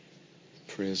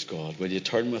Praise God. Will you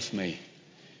turn with me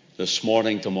this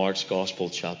morning to Mark's Gospel,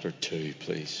 chapter 2,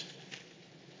 please?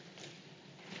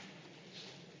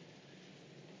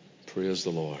 Praise the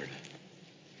Lord.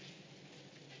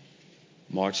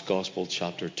 Mark's Gospel,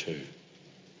 chapter 2.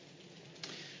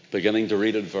 Beginning to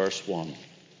read at verse 1.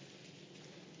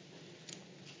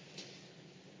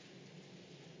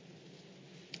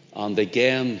 And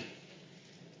again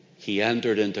he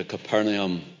entered into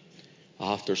Capernaum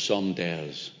after some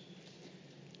days.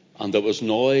 And there was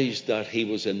noise that he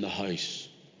was in the house.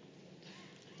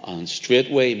 And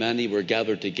straightway many were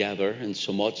gathered together,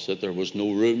 insomuch that there was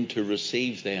no room to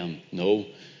receive them. No,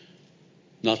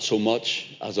 not so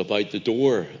much as about the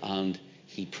door. And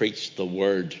he preached the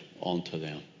word unto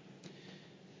them.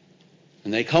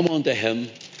 And they come unto him,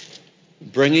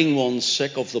 bringing one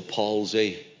sick of the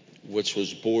palsy, which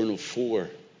was born of 4.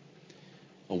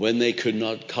 And when they could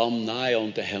not come nigh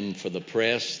unto him for the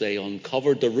press, they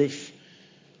uncovered the roof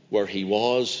where he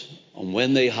was, and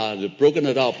when they had broken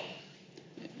it up,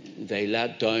 they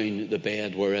let down the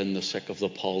bed wherein the sick of the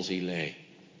palsy lay.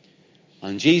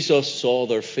 And Jesus saw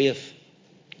their faith.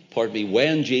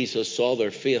 When Jesus saw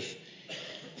their faith,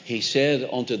 he said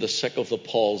unto the sick of the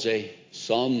palsy,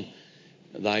 Son,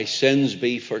 thy sins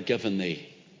be forgiven thee.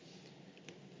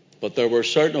 But there were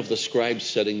certain of the scribes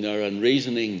sitting there and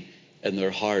reasoning in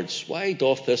their hearts, Why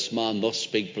doth this man thus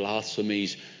speak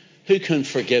blasphemies? Who can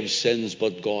forgive sins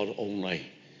but God only?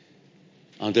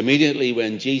 And immediately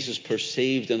when Jesus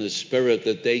perceived in his spirit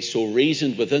that they so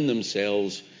reasoned within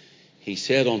themselves, he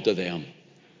said unto them,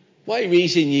 Why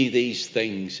reason ye these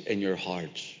things in your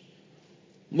hearts?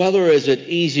 Whether is it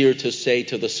easier to say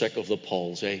to the sick of the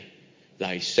palsy,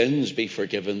 Thy sins be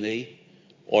forgiven thee,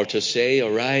 or to say,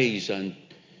 Arise and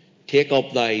take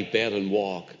up thy bed and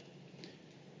walk?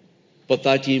 But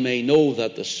that ye may know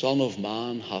that the Son of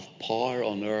Man hath power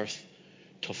on earth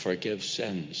to forgive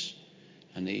sins.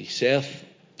 And he saith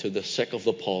to the sick of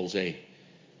the palsy,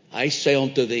 I say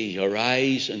unto thee,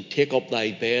 Arise and take up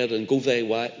thy bed and go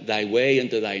thy way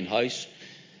into thine house.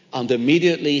 And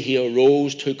immediately he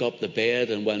arose, took up the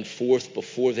bed, and went forth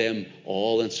before them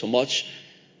all, insomuch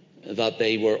that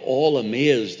they were all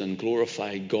amazed and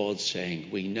glorified God, saying,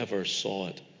 We never saw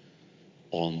it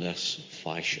on this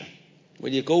fashion.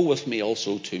 Will you go with me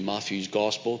also to Matthew's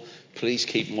Gospel? Please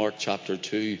keep Mark chapter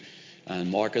 2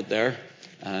 and mark it there.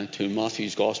 And to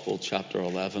Matthew's Gospel chapter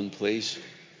 11, please.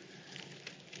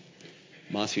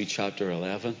 Matthew chapter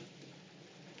 11.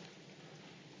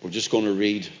 We're just going to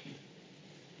read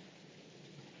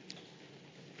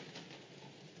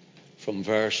from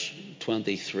verse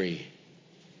 23.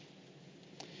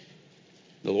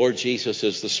 The Lord Jesus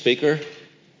is the speaker.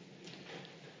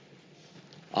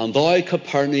 And thou,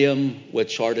 Capernaum,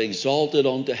 which art exalted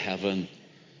unto heaven,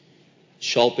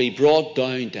 shalt be brought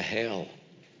down to hell.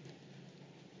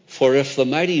 For if the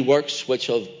mighty works which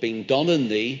have been done in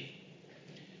thee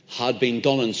had been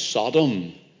done in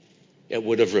Sodom, it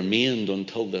would have remained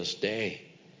until this day.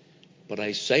 But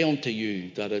I say unto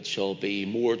you that it shall be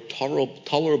more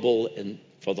tolerable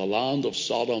for the land of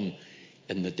Sodom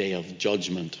in the day of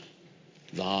judgment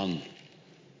than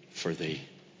for thee.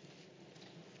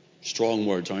 Strong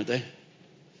words, aren't they?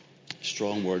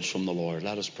 Strong words from the Lord.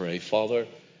 Let us pray. Father,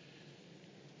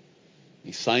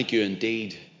 we thank you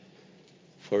indeed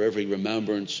for every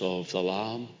remembrance of the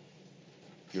Lamb,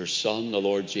 your Son, the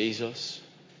Lord Jesus,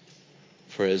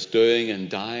 for his doing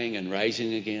and dying and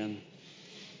rising again,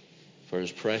 for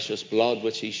his precious blood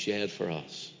which he shed for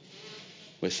us.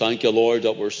 We thank you, Lord,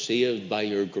 that we're saved by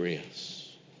your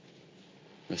grace.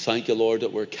 We thank you, Lord,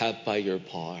 that we're kept by your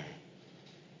power.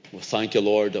 We thank you,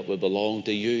 Lord, that we belong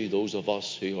to you, those of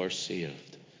us who are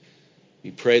saved.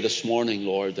 We pray this morning,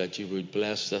 Lord, that you would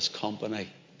bless this company,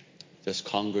 this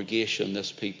congregation,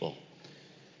 this people.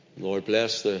 Lord,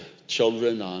 bless the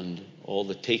children and all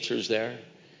the teachers there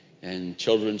in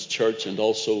children's church, and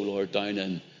also, Lord, down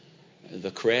in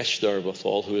the creche there with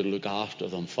all who will look after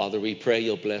them. Father, we pray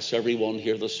you'll bless everyone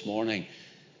here this morning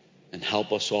and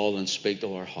help us all and speak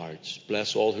to our hearts.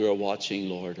 Bless all who are watching,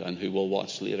 Lord, and who will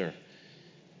watch later.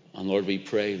 And Lord, we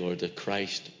pray, Lord, that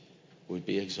Christ would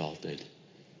be exalted.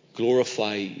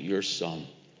 Glorify your Son.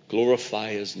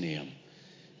 Glorify his name.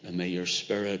 And may your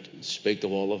Spirit speak to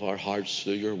all of our hearts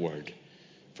through your word.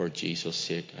 For Jesus'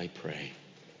 sake, I pray.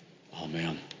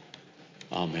 Amen.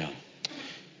 Amen.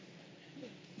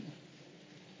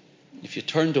 If you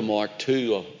turn to Mark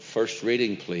 2, a first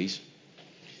reading, please.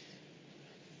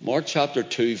 Mark chapter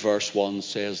 2, verse 1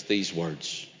 says these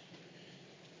words.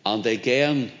 And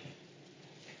again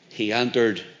he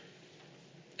entered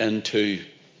into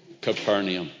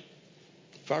Capernaum.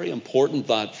 Very important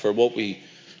that for what we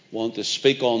want to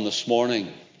speak on this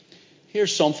morning.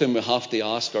 Here's something we have to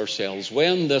ask ourselves.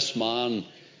 When this man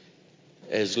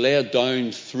is laid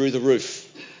down through the roof,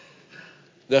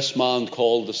 this man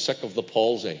called the sick of the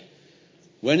palsy,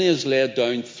 when he is laid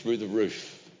down through the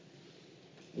roof,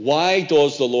 why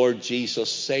does the Lord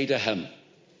Jesus say to him,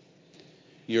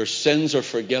 your sins are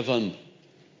forgiven,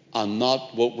 and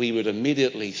not what we would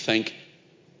immediately think,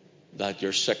 that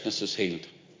your sickness is healed?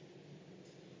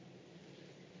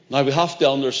 Now we have to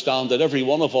understand that every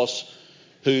one of us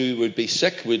who would be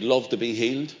sick would love to be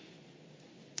healed.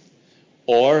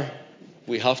 Or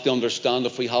we have to understand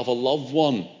if we have a loved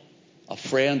one, a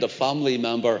friend, a family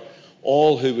member,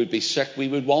 all who would be sick, we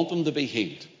would want them to be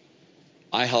healed.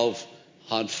 I have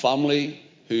had family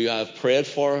who I've prayed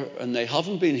for and they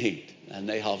haven't been healed and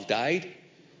they have died,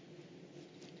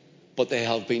 but they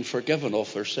have been forgiven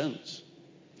of their sins.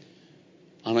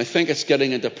 And I think it's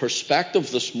getting into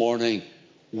perspective this morning,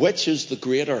 which is the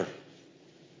greater?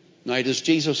 Now, does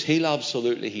Jesus heal?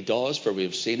 Absolutely he does, for we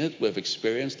have seen it, we've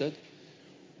experienced it.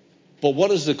 But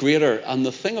what is the greater? And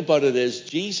the thing about it is,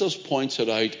 Jesus points it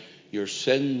out, your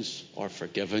sins are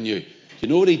forgiven you. Do you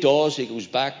know what he does? He goes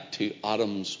back to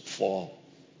Adam's fall.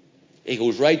 He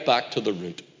goes right back to the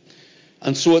root.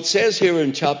 And so it says here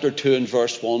in chapter 2 and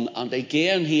verse 1, and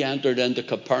again he entered into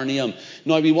Capernaum.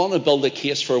 Now we want to build a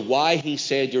case for why he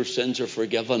said your sins are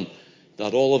forgiven,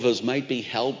 that all of us might be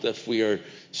helped if we are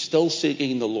still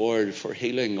seeking the Lord for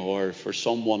healing or for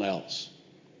someone else,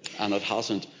 and it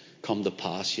hasn't come to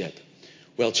pass yet.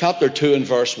 Well, chapter 2 and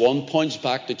verse 1 points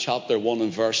back to chapter 1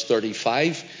 and verse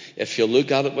 35. If you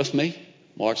look at it with me,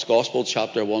 Mark's Gospel,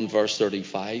 chapter 1, verse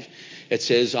 35. It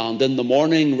says, and in the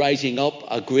morning, rising up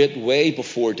a great while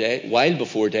before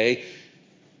day,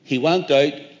 he went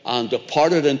out and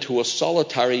departed into a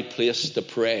solitary place to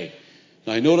pray.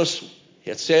 Now notice,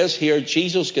 it says here,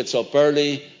 Jesus gets up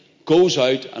early, goes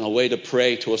out and away to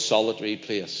pray to a solitary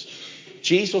place.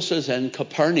 Jesus is in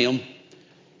Capernaum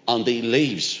and he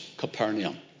leaves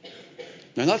Capernaum.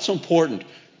 Now that's important.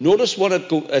 Notice what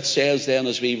it says then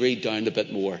as we read down a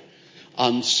bit more.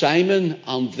 And Simon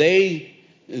and they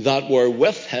that were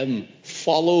with him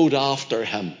followed after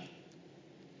him.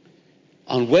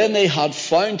 And when they had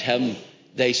found him,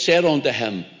 they said unto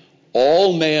him,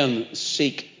 all men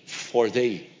seek for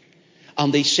thee.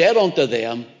 And he said unto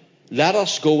them, let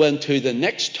us go into the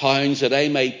next towns that I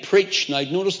may preach. Now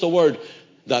notice the word,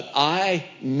 that I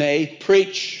may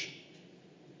preach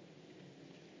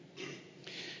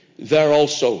there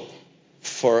also.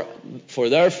 For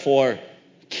therefore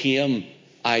came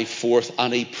I forth,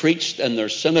 and he preached in their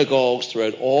synagogues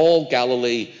throughout all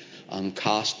Galilee and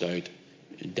cast out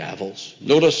devils.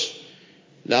 Notice,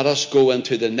 let us go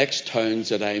into the next towns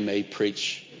that I may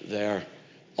preach there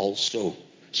also.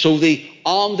 So the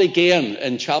and again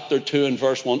in chapter 2 and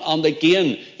verse 1, and again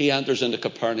he enters into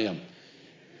Capernaum,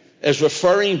 is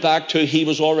referring back to he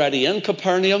was already in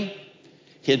Capernaum.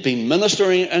 He had been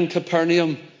ministering in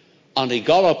Capernaum, and he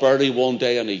got up early one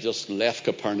day and he just left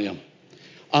Capernaum.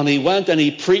 And he went and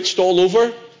he preached all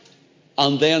over.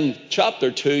 And then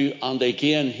chapter 2, and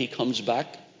again he comes back.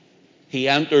 He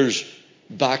enters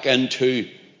back into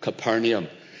Capernaum.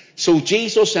 So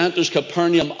Jesus enters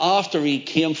Capernaum after he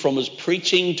came from his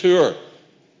preaching tour.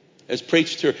 His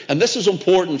preach tour. And this is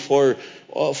important for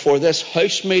this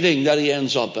house meeting that he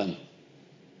ends up in.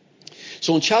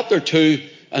 So in chapter 2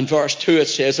 and verse 2 it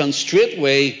says, and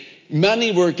straightway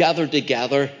many were gathered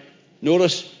together.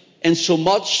 Notice,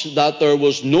 insomuch that there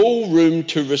was no room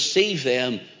to receive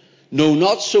them, no,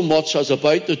 not so much as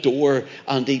about the door,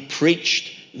 and he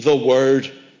preached the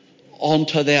word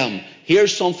unto them.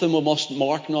 Here's something we must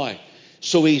mark now.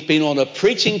 So he's been on a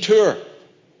preaching tour.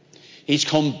 He's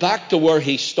come back to where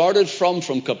he started from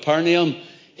Capernaum.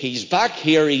 He's back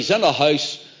here, he's in a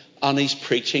house, and he's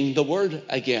preaching the word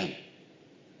again.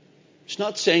 It's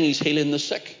not saying he's healing the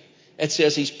sick. It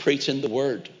says he's preaching the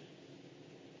word.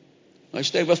 Now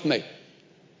stay with me.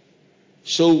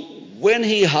 So when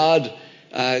he had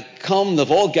come,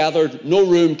 they've all gathered, no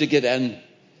room to get in.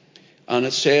 And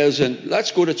it says, and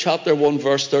let's go to chapter 1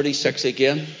 verse 36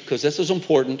 again, because this is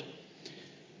important.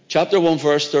 Chapter 1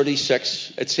 verse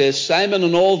 36, it says, Simon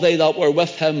and all they that were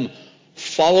with him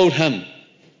followed him.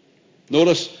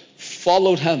 Notice,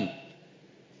 followed him.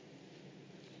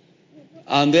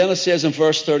 And then it says in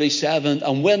verse 37,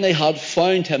 and when they had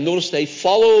found him, notice they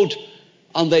followed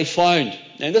and they found.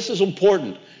 And this is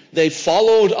important. They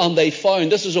followed and they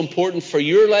found. This is important for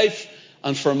your life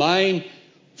and for mine,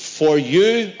 for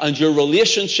you and your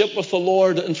relationship with the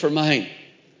Lord and for mine.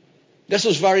 This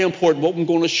is very important, what I'm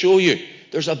going to show you.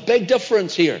 There's a big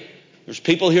difference here. There's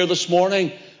people here this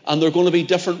morning and they're going to be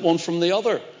different one from the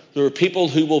other. There are people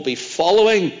who will be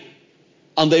following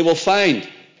and they will find.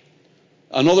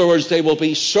 In other words, they will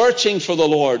be searching for the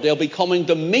Lord. They'll be coming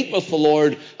to meet with the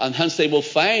Lord, and hence they will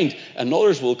find. And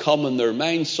others will come in their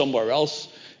minds somewhere else.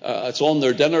 It's on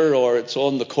their dinner, or it's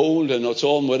on the cold, and it's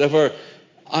on whatever.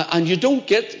 And you don't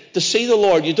get to see the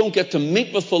Lord. You don't get to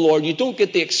meet with the Lord. You don't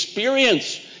get to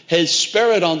experience his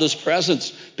Spirit and his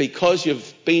presence because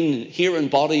you've been here in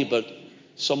body, but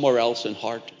somewhere else in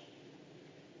heart.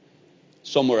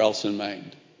 Somewhere else in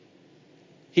mind.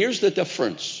 Here's the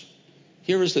difference.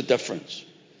 Here is the difference.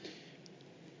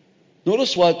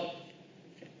 Notice what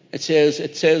it says.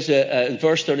 It says in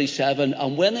verse 37,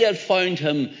 and when they had found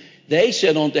him, they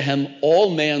said unto him, all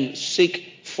men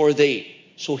seek for thee.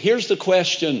 So here's the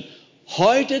question.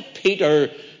 How did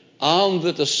Peter and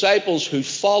the disciples who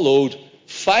followed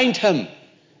find him?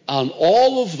 And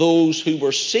all of those who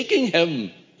were seeking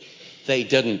him, they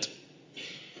didn't.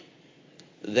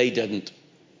 They didn't.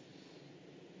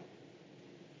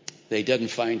 They didn't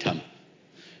find him.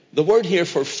 The word here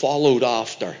for followed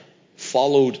after,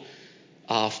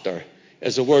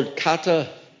 is the word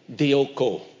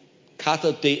katadioko.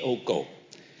 Katadioko.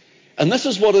 And this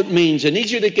is what it means. I need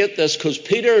you to get this, because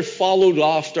Peter followed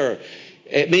after.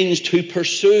 It means to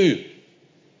pursue.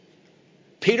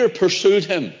 Peter pursued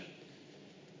him.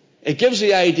 It gives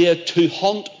the idea to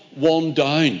hunt one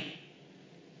down.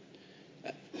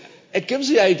 It gives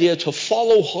the idea to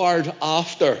follow hard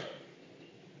after.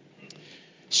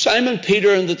 Simon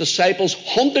Peter and the disciples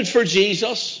hunted for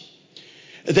Jesus.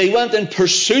 They went in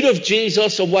pursuit of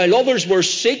Jesus, and while others were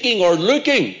seeking or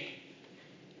looking,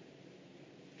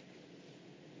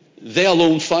 they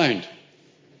alone found.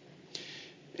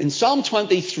 In Psalm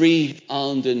 23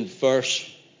 and in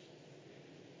verse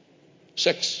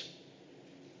 6,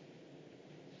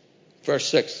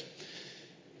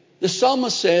 the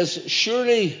psalmist says,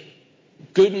 surely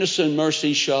goodness and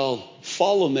mercy shall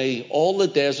follow me all the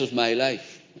days of my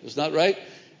life. Is that right?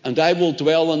 And I will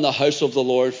dwell in the house of the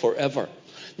Lord forever.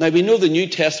 Now we know the New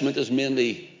Testament is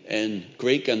mainly in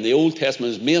Greek, and the Old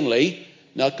Testament is mainly,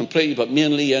 not completely, but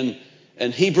mainly in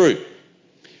Hebrew.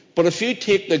 But if you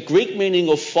take the Greek meaning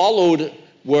of followed,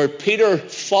 where Peter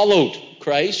followed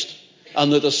Christ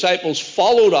and the disciples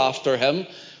followed after him,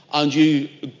 and you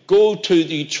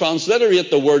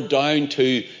transliterate the word down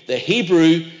to the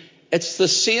Hebrew, it's the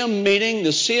same meaning,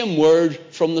 the same word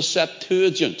from the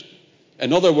Septuagint.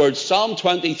 In other words, Psalm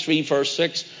 23 verse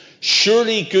 6,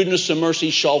 surely goodness and mercy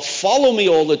shall follow me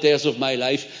all the days of my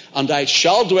life, and I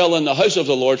shall dwell in the house of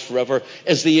the Lord forever,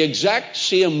 is the exact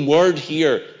same word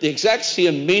here, the exact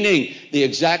same meaning, the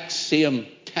exact same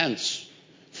tense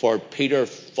for Peter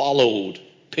followed.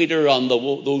 Peter and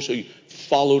those who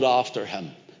followed after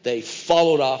him. They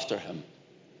followed after him.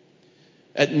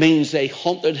 It means they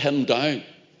hunted him down.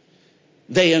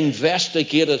 They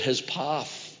investigated his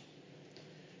path.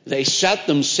 They set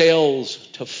themselves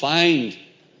to find.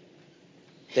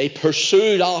 They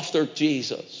pursued after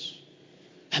Jesus.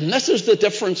 And this is the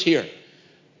difference here.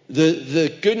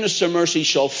 The goodness and mercy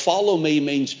shall follow me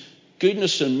means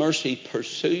goodness and mercy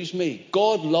pursues me.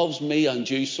 God loves me and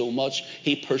you so much,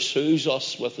 he pursues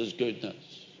us with his goodness.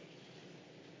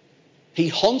 He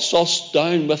hunts us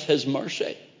down with his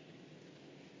mercy.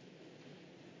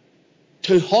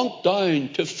 To hunt down,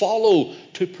 to follow,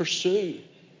 to pursue.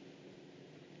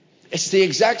 It's the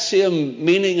exact same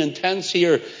meaning and tense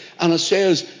here. And it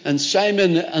says, and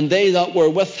Simon and they that were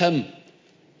with him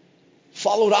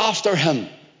followed after him,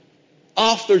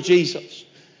 after Jesus.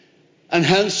 And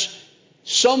hence,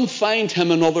 some find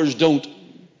him and others don't.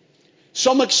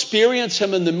 Some experience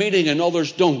him in the meeting and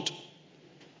others don't.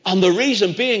 And the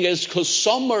reason being is because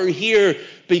some are here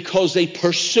because they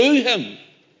pursue him.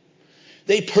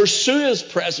 They pursue his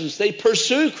presence. They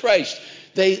pursue Christ.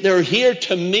 They're here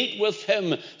to meet with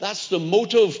him. That's the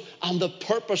motive and the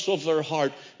purpose of their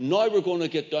heart. Now we're going to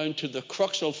get down to the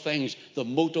crux of things, the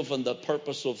motive and the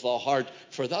purpose of the heart,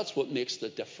 for that's what makes the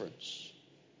difference.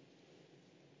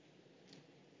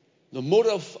 The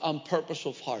motive and purpose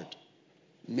of heart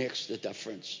makes the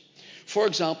difference. For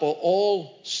example,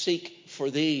 all seek for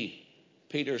thee,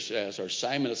 Peter says, or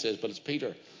Simon says, but it's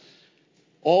Peter.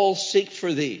 All seek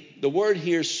for thee. The word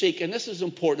here, seek, and this is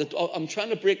important. I'm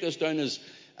trying to break this down as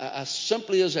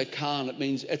simply as I can. It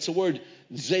means, it's the word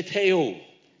zeteo.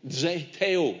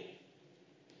 Zeteo.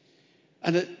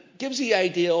 And it gives the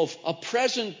idea of a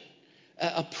present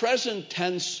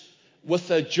tense with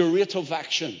a durative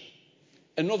action.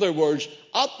 In other words,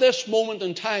 at this moment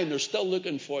in time, they're still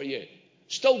looking for you.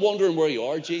 Still wondering where you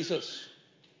are, Jesus.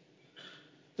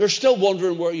 They're still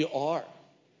wondering where you are.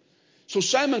 So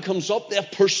Simon comes up.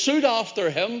 They've pursued after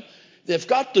him. They've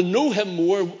got to know him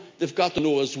more. They've got to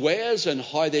know his ways and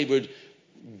how they would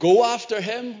go after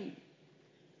him.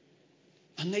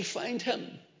 and they find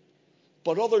him.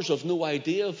 But others have no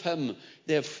idea of him.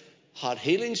 They've had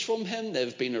healings from him.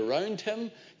 They've been around him.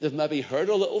 They've maybe heard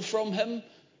a little from him.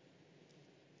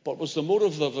 But was the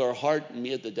motive of their heart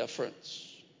made the difference?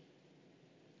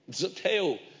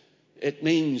 Zeteo, it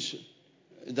means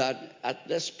that at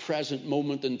this present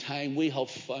moment in time, we have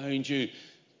found you.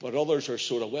 But others are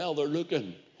sort of, well, they're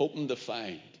looking, hoping to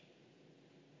find.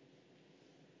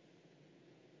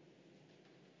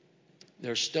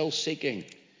 They're still seeking.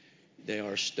 They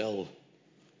are still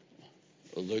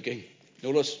looking.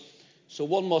 Notice, so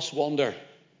one must wonder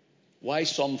why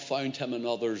some found him and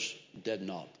others did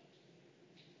not.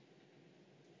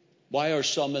 Why are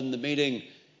some in the meeting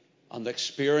and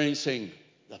experiencing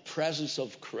the presence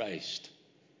of Christ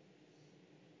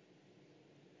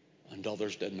and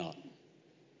others did not?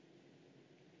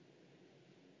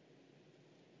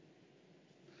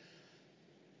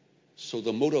 So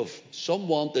the motive, some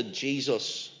wanted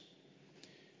Jesus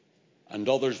and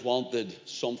others wanted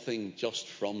something just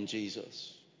from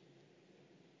Jesus.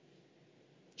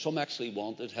 Some actually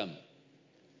wanted him.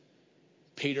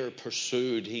 Peter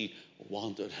pursued, he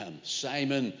wanted him.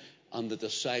 Simon and the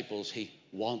disciples, he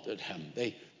wanted him.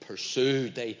 They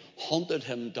pursued, they hunted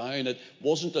him down. It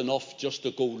wasn't enough just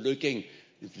to go looking.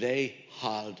 They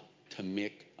had to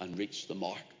make and reach the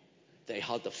mark. They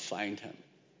had to find him.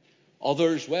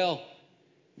 Others, well,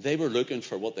 they were looking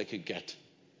for what they could get.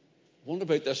 What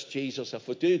about this Jesus? If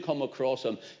we do come across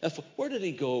him, where did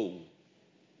he go?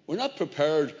 We're not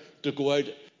prepared to go out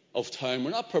of town. We're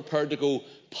not prepared to go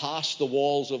past the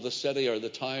walls of the city or the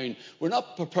town. We're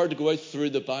not prepared to go out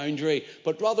through the boundary,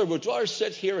 but rather we'd rather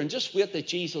sit here and just wait that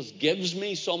Jesus gives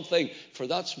me something, for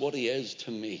that's what he is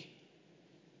to me.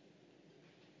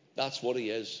 That's what he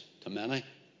is to many.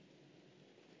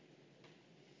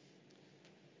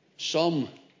 Some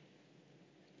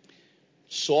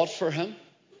sought for him.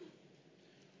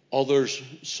 Others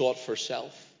sought for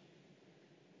self.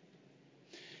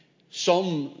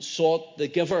 Some sought the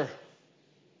giver,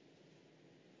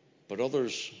 but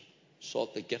others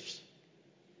sought the gifts.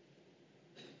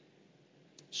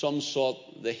 Some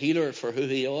sought the healer for who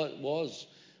he was.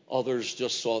 Others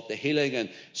just sought the healing, and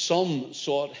some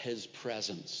sought his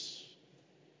presence,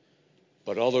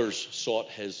 but others sought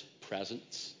his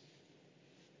presence.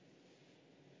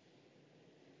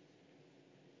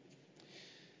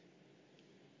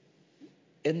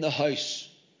 In the house,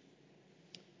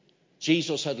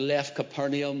 Jesus had left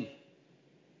Capernaum,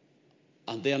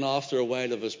 and then after a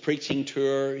while of his preaching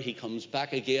tour, he comes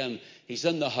back again. He's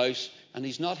in the house, and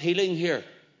he's not healing here.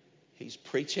 He's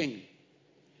preaching.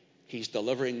 He's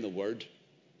delivering the word.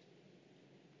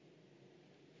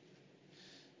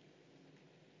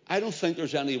 I don't think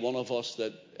there's any one of us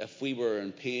that if we were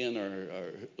in pain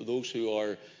or those who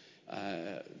are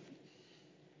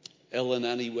ill in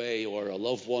any way or a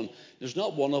loved one, there's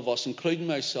not one of us, including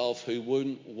myself, who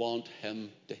wouldn't want him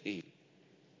to heal.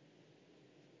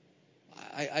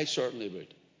 I certainly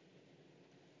would.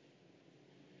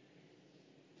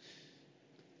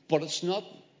 But it's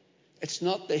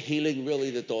not the healing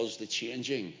really that does the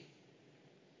changing.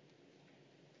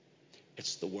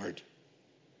 It's the word.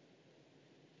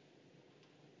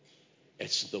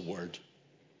 It's the word.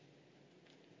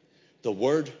 The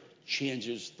word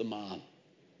changes the man.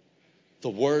 The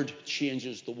word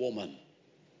changes the woman.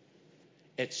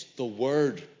 It's the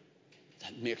word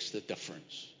that makes the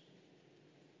difference.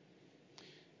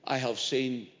 I have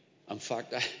seen, in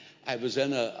fact, I was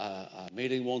in a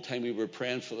meeting one time, we were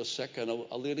praying for the sick, and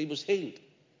a lady was healed.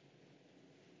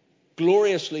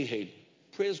 Gloriously healed.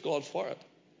 Praise God for it.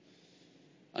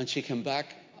 And she came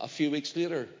back a few weeks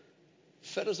later,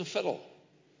 fit as a fiddle.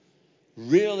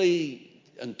 Really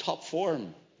in top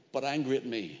form, but angry at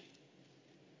me.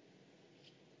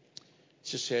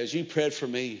 She says, you prayed for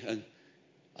me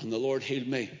and the Lord healed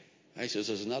me. I says,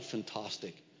 isn't that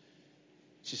fantastic?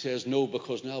 She says, no,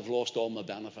 because now I've lost all my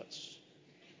benefits.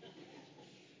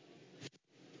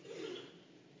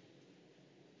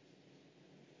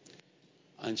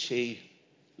 And she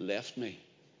left me.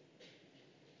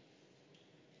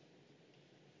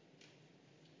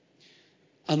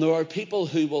 And there are people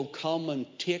who will come and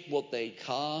take what they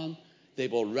can. They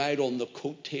will ride on the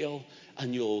coattail,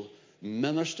 and you'll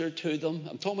minister to them.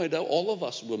 I'm talking about all of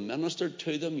us will minister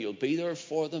to them. You'll be there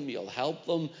for them. You'll help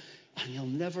them. And you'll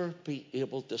never be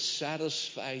able to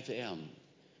satisfy them.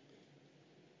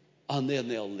 And then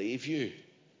they'll leave you.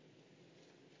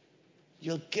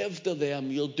 You'll give to them.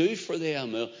 You'll do for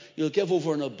them. You'll give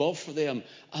over and above for them.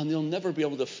 And you'll never be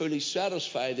able to fully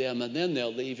satisfy them. And then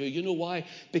they'll leave you. You know why?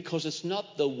 Because it's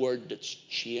not the word that's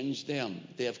changed them.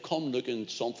 They have come looking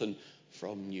something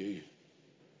from you.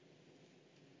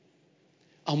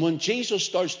 And when Jesus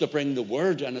starts to bring the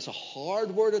word, and it's a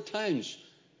hard word at times,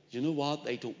 you know what?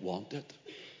 They don't want it.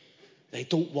 They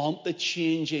don't want the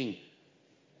changing.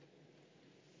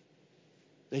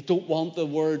 They don't want the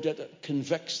word that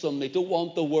convicts them. They don't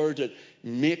want the word that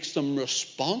makes them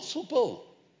responsible.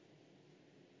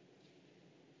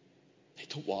 They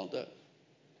don't want it.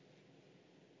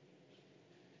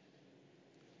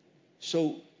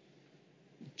 So,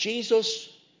 Jesus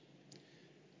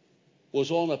was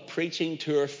on a preaching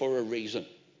tour for a reason.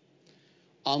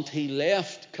 And he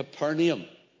left Capernaum.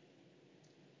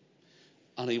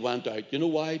 And he went out. You know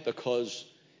why? Because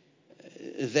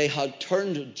they had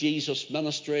turned Jesus'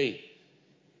 ministry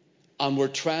and were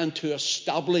trying to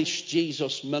establish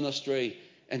Jesus' ministry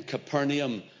in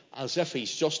Capernaum as if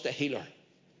he's just a healer.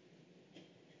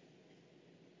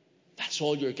 That's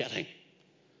all you're getting.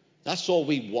 That's all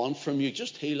we want from you.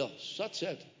 Just heal us. That's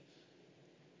it.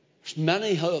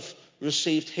 Many have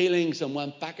received healings and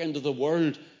went back into the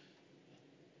world.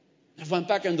 They've went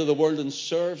back into the world and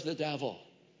served the devil.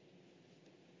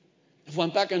 They've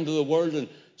went back into the world and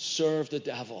served the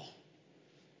devil.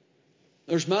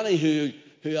 There's many who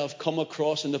have come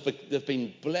across and they've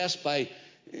been blessed by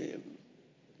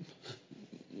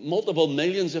multiple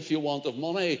millions, if you want, of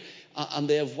money, and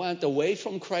they have went away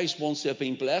from Christ once they've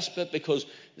been blessed with it, because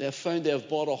they've found they've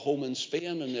bought a home in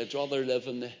Spain and they'd rather live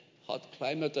in the hot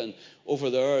climate, and over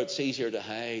there it's easier to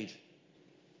hide,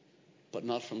 but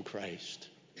not from Christ.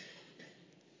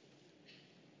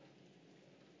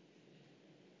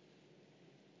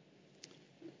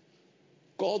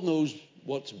 God knows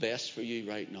what's best for you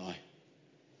right now.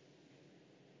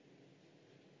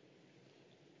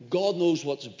 God knows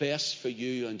what's best for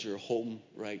you and your home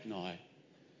right now.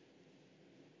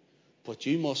 But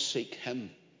you must seek him,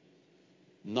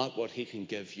 not what he can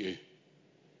give you.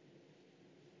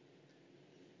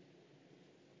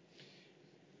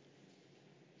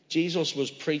 Jesus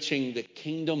was preaching the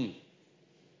kingdom,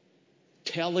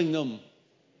 telling them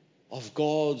of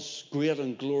God's great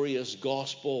and glorious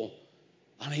gospel.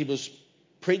 And he was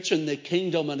preaching the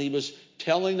kingdom, and he was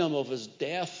telling them of his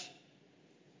death.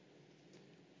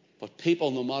 But people,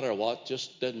 no matter what,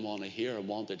 just didn't want to hear and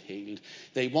wanted healed.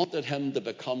 They wanted him to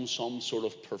become some sort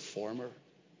of performer.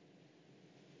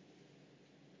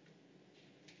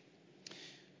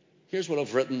 Here's what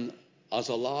I've written as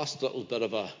a last little bit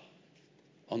of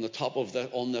on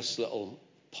this little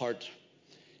part.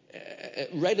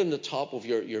 Right on the top of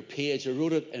your page, I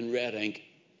wrote it in red ink.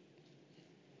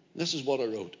 This is what I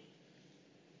wrote.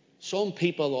 Some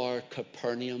people are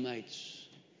Capernaumites.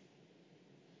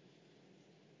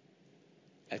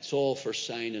 It's all for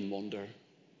sign and wonder.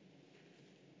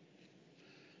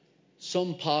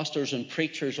 Some pastors and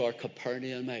preachers are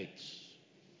Capernaumites.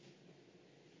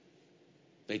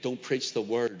 They don't preach the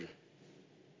word,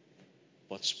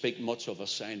 but speak much of a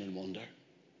sign and wonder.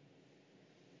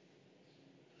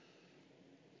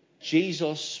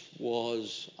 Jesus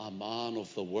was a man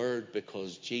of the word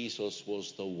because Jesus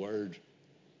was the word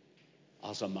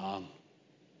as a man.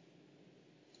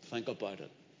 Think about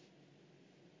it.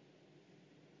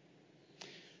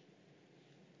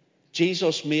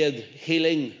 Jesus made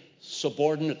healing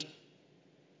subordinate.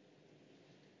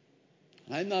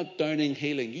 I'm not downing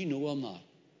healing. You know I'm not.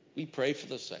 We pray for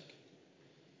the sick.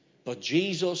 But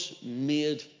Jesus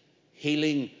made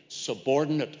healing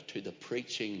subordinate to the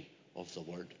preaching of the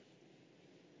word.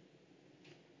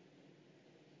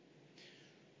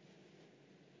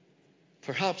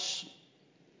 Perhaps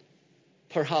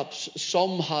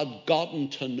some had gotten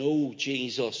to know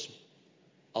Jesus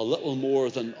a little more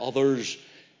than others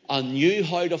and knew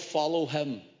how to follow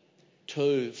him,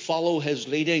 to follow his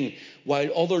leading, while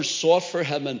others sought for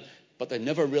him, but they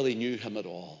never really knew him at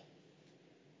all.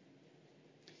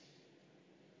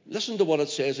 Listen to what it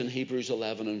says in Hebrews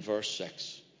 11 and verse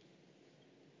 6.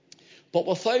 But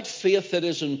without faith it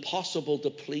is impossible to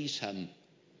please him.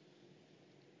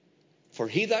 For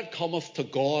he that cometh to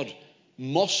God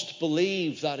must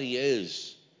believe that he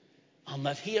is, and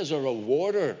that he is a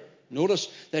rewarder. Notice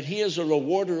that he is a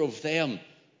rewarder of them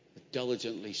that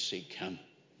diligently seek him.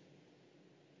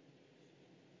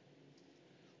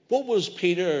 What was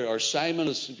Peter, or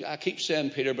Simon, I keep saying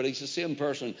Peter, but he's the same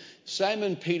person.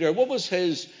 Simon Peter, what was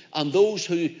his, and those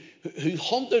who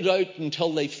hunted out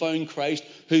until they found Christ,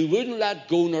 who wouldn't let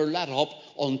go nor let up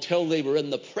until they were in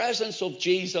the presence of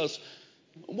Jesus,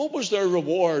 what was their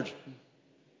reward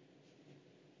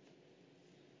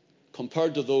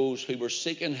compared to those who were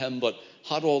seeking him but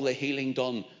had all the healing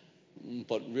done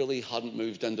but really hadn't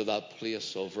moved into that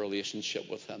place of relationship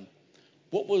with him?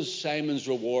 What was Simon's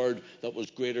reward that was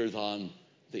greater than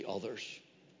the others?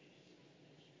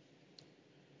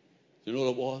 Do you know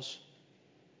what it was?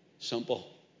 Simple.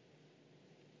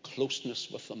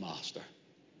 Closeness with the Master.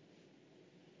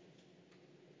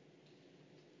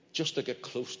 Just to get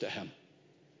close to him.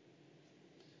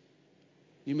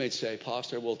 You might say,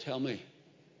 Pastor, well, tell me,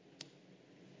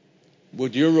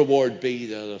 would your reward be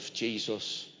that if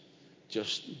Jesus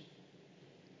just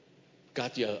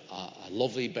got you a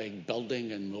lovely big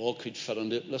building and we all could fit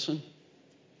into it? Listen,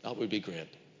 that would be great.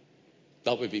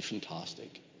 That would be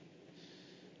fantastic.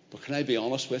 But can I be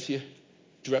honest with you?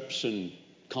 Drips and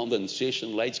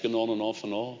condensation, lights going on and off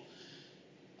and all.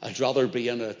 I'd rather be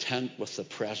in a tent with the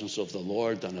presence of the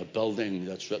Lord than a building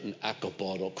that's written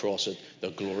Ichabod across it, the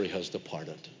glory has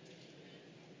departed.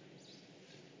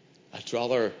 I'd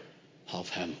rather have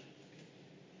him.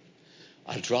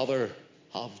 I'd rather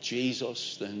have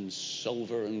Jesus than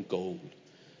silver and gold.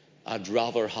 I'd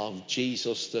rather have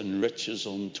Jesus than riches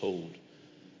untold.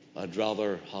 I'd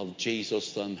rather have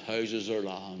Jesus than houses or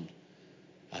land.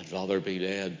 I'd rather be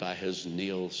led by his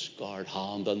nail-scarred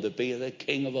hand than to be the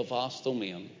king of a vast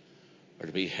domain or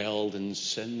to be held in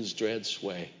sin's dread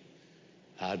sway.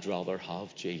 I'd rather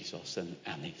have Jesus than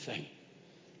anything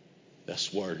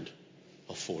this world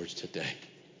affords today.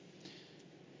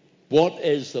 What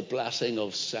is the blessing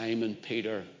of Simon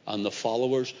Peter and the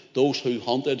followers, those who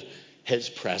hunted his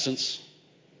presence?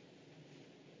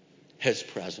 His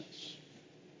presence.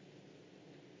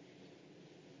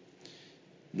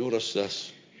 Notice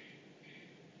this.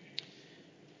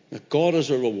 That God is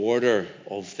a rewarder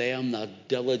of them that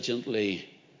diligently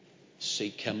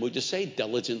seek him. Would you say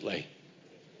diligently?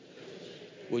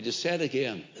 Would you say it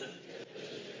again?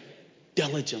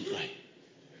 Diligently.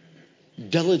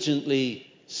 Diligently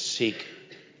seek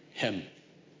him.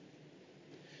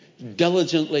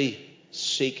 Diligently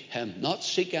seek him. Not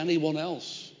seek anyone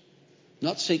else.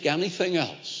 Not seek anything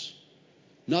else.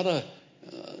 Not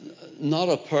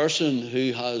a person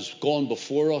who has gone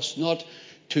before us. Not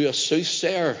to a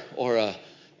soothsayer or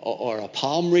a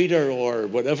palm reader or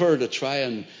whatever to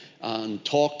try and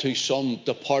talk to some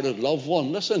departed loved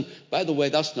one. Listen, by the way,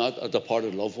 that's not a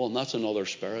departed loved one. That's another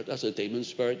spirit. That's a demon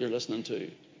spirit you're listening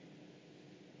to.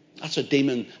 That's a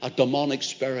demonic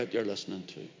spirit you're listening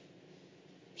to.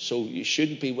 So you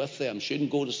shouldn't be with them.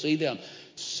 Shouldn't go to see them.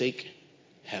 Seek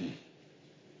him.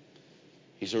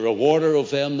 He's a rewarder of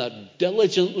them that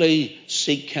diligently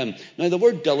seek him. Now the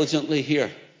word diligently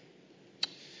here,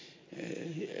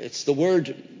 it's the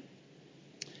word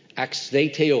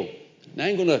exateo. Now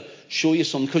I'm going to show you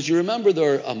something, because you remember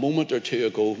there a moment or two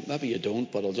ago, maybe you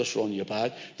don't, but I'll just run you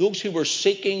back. Those who were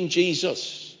seeking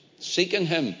Jesus, seeking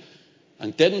him,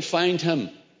 and didn't find him.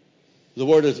 The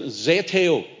word is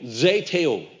zeteo.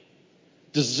 Zeteo.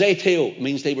 The zeteo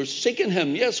means they were seeking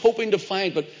him, yes, hoping to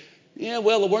find, but they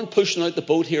weren't pushing out the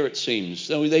boat here, it seems.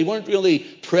 They weren't really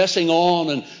pressing on,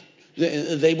 and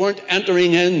they weren't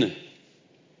entering in.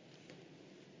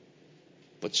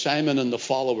 But Simon and the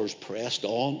followers pressed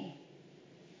on.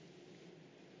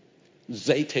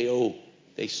 Zeteo.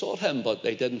 They sought him, but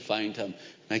they didn't find him.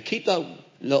 Now keep that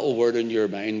little word in your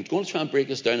mind. I'm going to try and break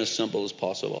this down as simple as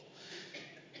possible.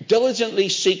 Diligently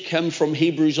seek him from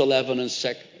Hebrews 11 and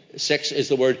 6 is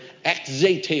the word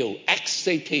exateo.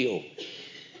 Exateo.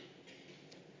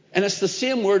 And it's the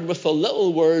same word with the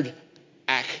little word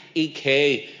ek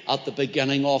at the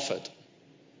beginning of it.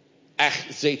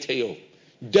 Exateo.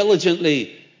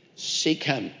 Diligently seek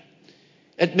him.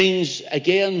 It means,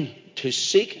 again, to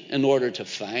seek in order to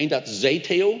find. That's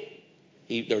zeteo.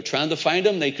 They're trying to find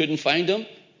him. They couldn't find him.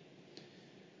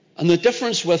 And the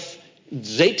difference with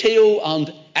zeteo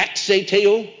and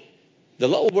exateo, the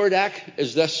little word ek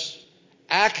is this.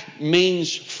 Ek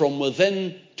means from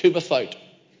within to without.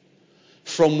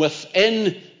 From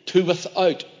within to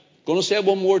without. I'm going to say it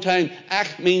one more time.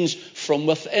 Ek means from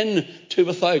within to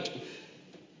without.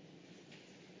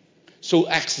 So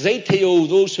exateo,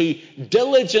 those who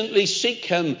diligently seek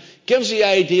him, gives the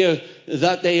idea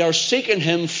that they are seeking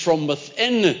him from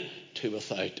within to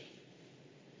without.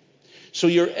 So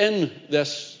you're in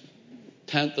this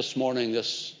tent this morning,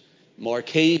 this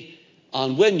marquee,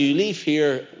 and when you leave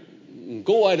here,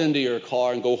 go out into your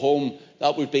car and go home,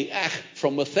 that would be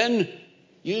from within,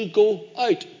 you go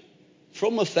out.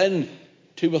 From within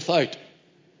to without.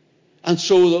 And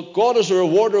so that God is a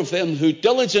rewarder of them who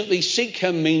diligently seek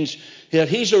him means that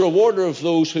he's a rewarder of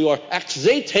those who are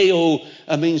exateo.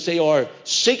 It means they are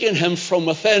seeking him from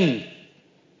within.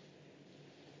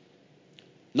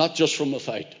 Not just from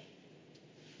without.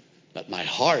 But my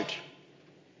heart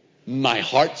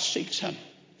seeks him.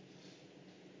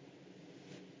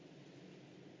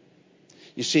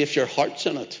 You see, if your heart's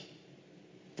in it,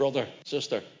 brother,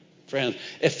 sister, friend,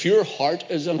 if your heart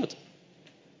is in it,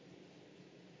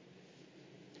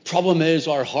 Problem is,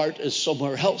 our heart is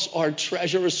somewhere else. Our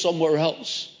treasure is somewhere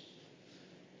else.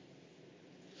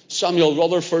 Samuel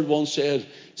Rutherford once said,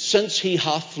 "Since he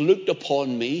hath looked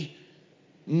upon me,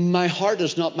 my heart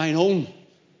is not mine own,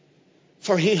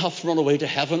 for he hath run away to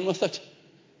heaven with it."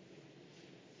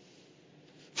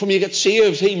 From you get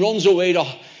saved, he runs away to...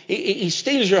 He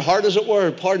steals your heart, as it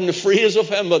were. Pardon the phrase of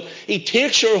him, but he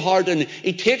takes your heart and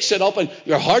he takes it up, and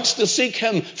your heart's to seek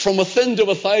him from within to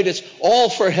without. It's all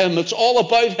for him. It's all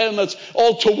about him. It's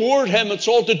all toward him. It's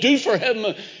all to do for him.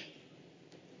 And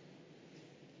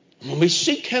when we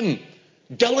seek him,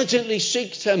 diligently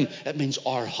seeks him, it means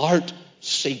our heart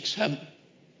seeks him.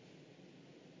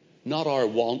 Not our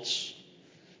wants.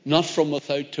 Not from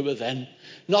without to within.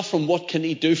 Not from what can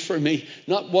he do for me.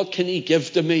 Not what can he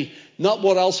give to me. Not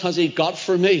what else has he got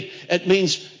for me. It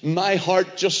means my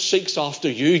heart just seeks after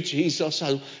you, Jesus.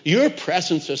 Your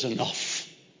presence is enough.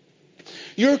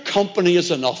 Your company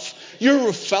is enough.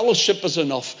 Your fellowship is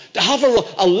enough. To have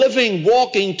a living,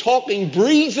 walking, talking,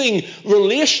 breathing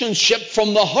relationship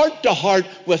from the heart to heart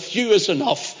with you is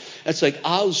enough. It's like,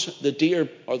 as the deer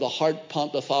or the hart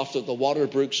panteth after the water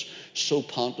brooks, so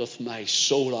panteth my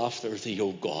soul after thee,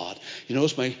 O God. You know,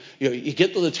 you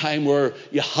get to the time where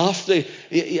you have to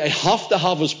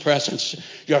have his presence.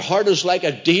 Your heart is like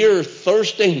a deer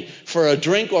thirsting for a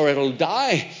drink, or it'll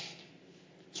die.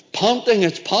 It's panting,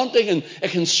 and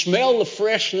it can smell the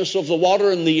freshness of the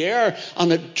water in the air,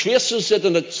 and it traces it,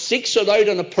 and it seeks it out,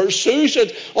 and it pursues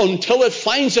it until it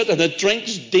finds it, and it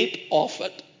drinks deep of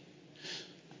it.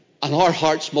 And our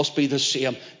hearts must be the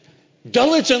same.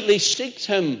 Diligently seek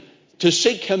him. To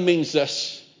seek him means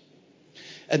this.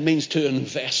 It means to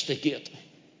investigate.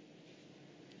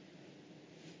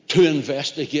 To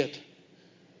investigate.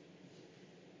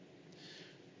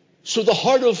 So the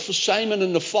heart of Simon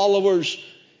and the followers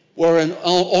were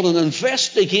on an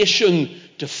investigation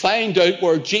to find out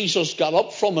where Jesus got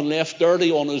up from and left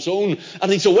dirty on his own.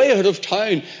 And he's away out of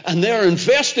town. And they're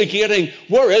investigating,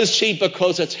 where is he?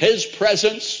 Because it's his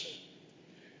presence.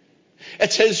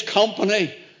 It's his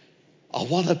company. I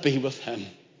want to be with him.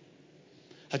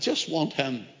 I just want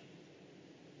him.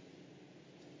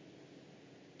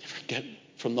 You ever get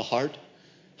from the heart?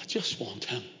 I just want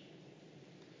him.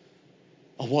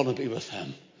 I want to be with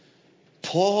him.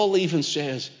 Paul even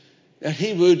says that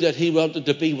he wanted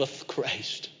to be with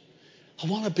Christ. I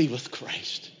want to be with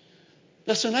Christ.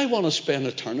 Listen, I want to spend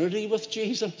eternity with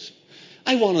Jesus.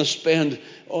 I want to spend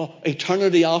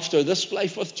eternity after this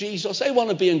life with Jesus. I want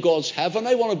to be in God's heaven.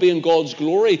 I want to be in God's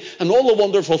glory and all the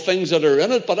wonderful things that are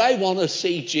in it. But I want to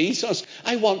see Jesus.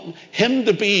 I want him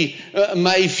to be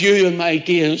my view and my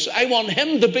gaze. I want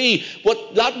him to be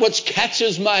that which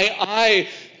catches my eye.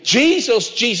 Jesus,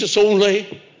 Jesus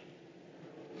only.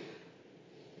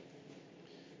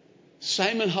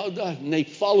 Simon had that, and they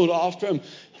followed after him.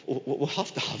 We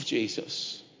have to have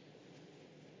Jesus.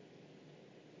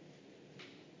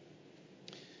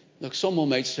 Look, someone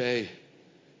might say,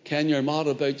 Ken, you're mad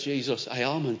about Jesus. I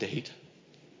am indeed.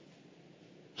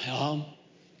 I am.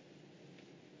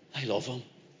 I love him.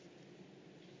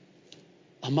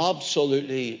 I'm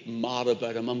absolutely mad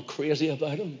about him. I'm crazy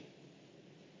about him.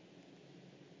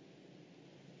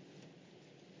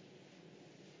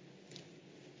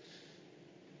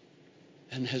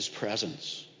 In his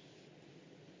presence,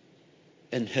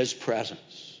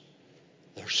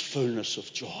 there's fullness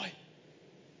of joy.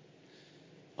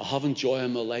 I haven't joy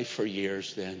in my life for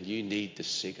years, then you need to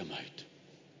seek him out.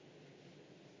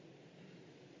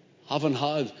 I haven't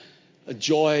had a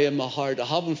joy in my heart. I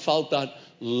haven't felt that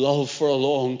love for a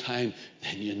long time.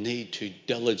 Then you need to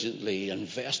diligently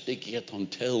investigate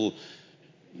until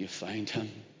you find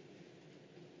him.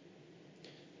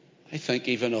 I think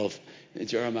even of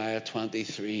Jeremiah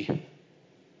 23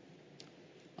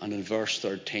 and in verse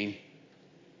 13.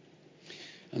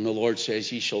 And the Lord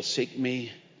says, ye shall seek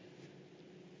me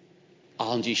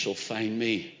and ye shall find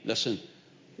me. Listen,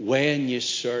 when you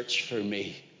search for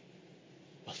me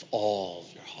with all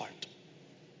your heart.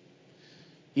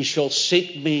 Ye shall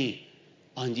seek me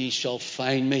and ye shall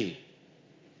find me.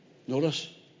 Notice,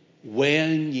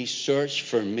 when ye search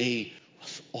for me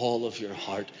with all of your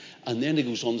heart. And then he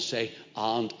goes on to say,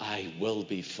 and I will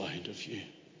be found of you.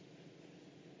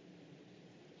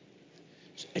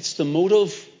 It's the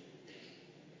motive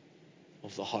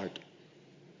of the heart.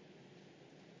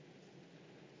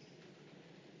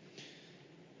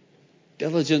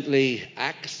 Diligently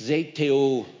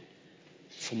exatio,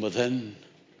 from within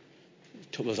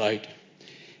to without.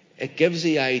 It gives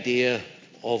the idea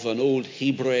of an old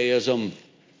Hebraism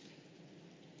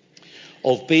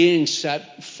of being set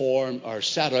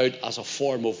out as a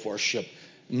form of worship.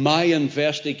 My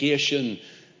investigation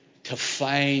to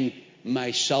find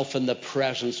myself in the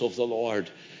presence of the Lord.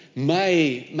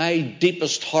 My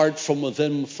deepest heart from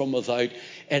within, from without,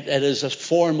 it is a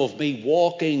form of me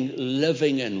walking,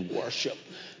 living in worship.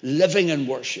 Living in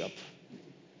worship.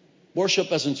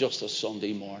 Worship isn't just a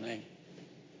Sunday morning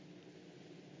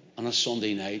and a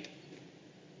Sunday night.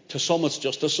 To some it's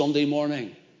just a Sunday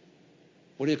morning.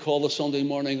 What do you call the Sunday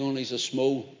morning? Only a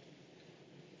SMO,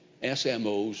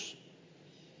 SMOs,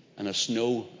 and a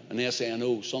SNO, an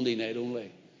SNO, Sunday night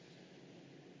only.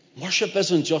 Worship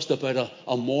isn't just about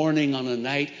a morning and a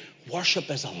night. Worship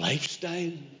is a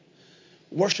lifestyle.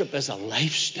 Worship is a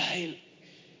lifestyle.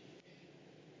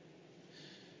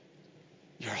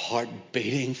 Your heart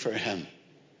beating for him.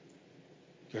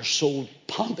 Your soul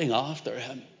pumping after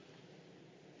him.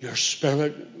 Your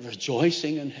spirit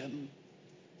rejoicing in him.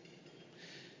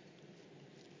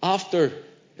 After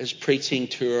his preaching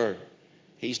tour,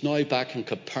 he's now back in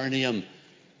Capernaum,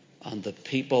 and the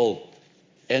people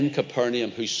in Capernaum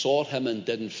who sought him and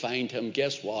didn't find him,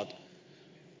 guess what?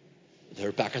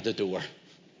 They're back at the door.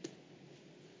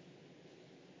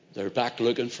 They're back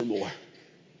looking for more.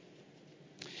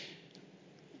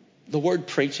 The word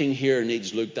preaching here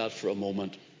needs looked at for a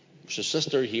moment. There's a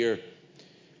sister here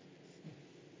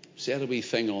said a wee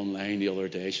thing online the other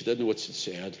day. She didn't know what she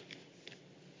said.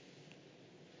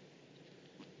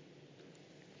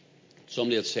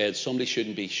 Somebody had said somebody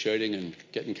shouldn't be shouting and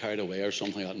getting carried away or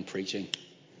something like that in preaching.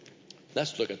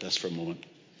 Let's look at this for a moment.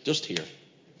 Just here.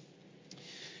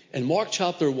 In Mark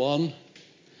chapter 1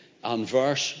 and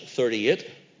verse 38,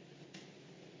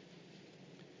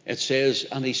 it says,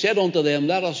 "And he said unto them,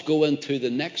 Let us go into the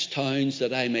next towns,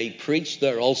 that I may preach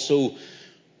there also.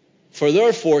 For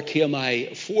therefore came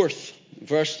I forth."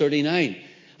 Verse 39,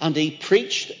 "And he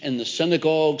preached in the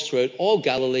synagogues throughout all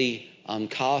Galilee, and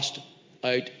cast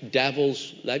out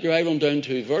devils." Let your eye run down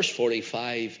to verse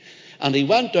 45. "And he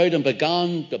went out and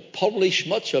began to publish it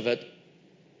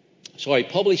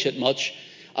much,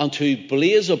 and to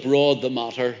blaze abroad the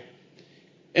matter,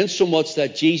 insomuch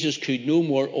that Jesus could no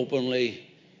more openly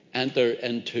enter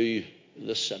into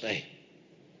the city."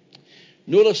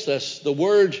 Notice this, the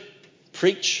word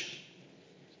preach,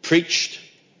 preached,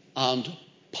 and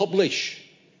publish.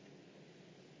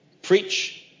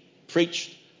 Preach,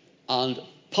 preached, and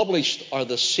published are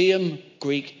the same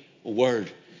Greek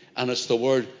word, and it's the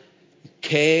word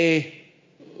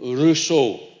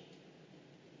kerusso.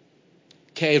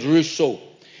 Kerusso.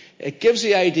 It gives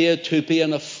the idea to be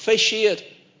an officiate,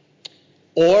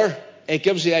 or it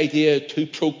gives the idea to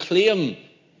proclaim,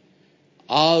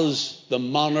 as the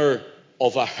manner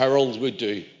of a herald would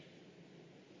do.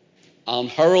 And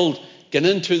herald get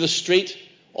into the street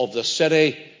of the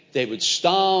city. They would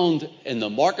stand in the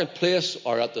marketplace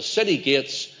or at the city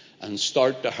gates and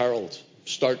start to herald,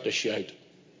 start to shout.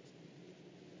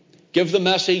 Give the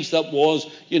message that was,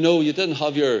 you didn't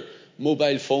have your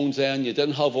mobile phones then, you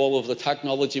didn't have all of the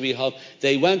technology we have.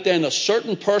 They went in, a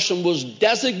certain person was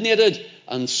designated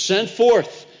and sent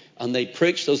forth, and they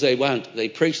preached as they went. They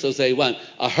preached as they went.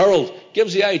 A herald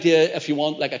gives the idea, if you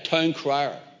want, like a town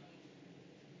crier.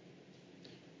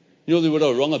 They would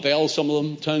have rung a bell, some of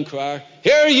them, town crier.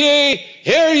 Hear ye,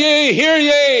 hear ye, hear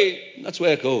ye. That's the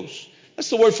way it goes. That's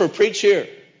the word for preach here.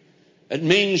 It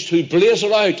means to blaze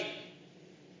it out.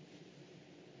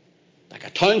 Like a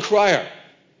town crier.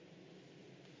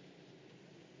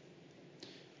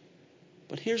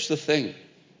 But here's the thing.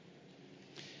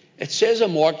 It says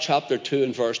in Mark chapter 2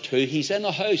 and verse 2, he's in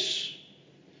a house.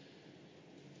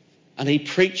 And he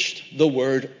preached the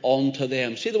word unto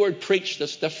them. See the word preach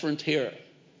that's different here.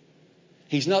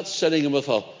 He's not sitting with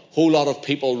a whole lot of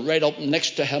people right up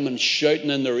next to him and shouting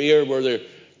in their ear, where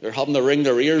they're having to wring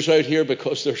their ears out here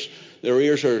because their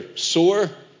ears are sore.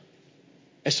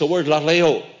 It's the word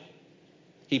lareo.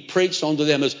 He preached unto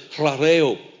them as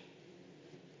lareo.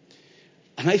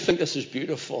 And I think this is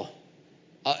beautiful.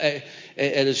 It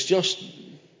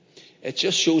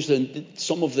just shows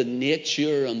some of the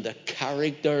nature and the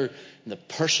character and the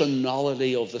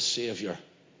personality of the Savior.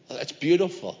 It's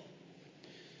beautiful.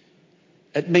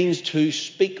 It means to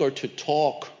speak or to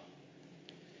talk.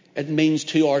 It means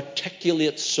to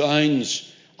articulate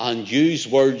sounds and use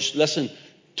words, listen,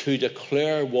 to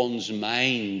declare one's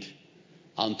mind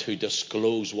and to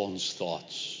disclose one's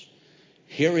thoughts.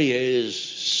 Here he is,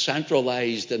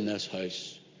 centralized in this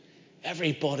house.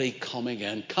 Everybody coming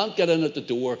in. Can't get in at the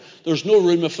door. There's no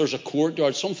room if there's a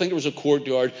courtyard. Some think there was a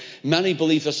courtyard. Many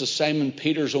believe this is Simon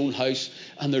Peter's own house.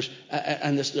 And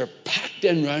they're packed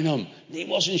in round him. And he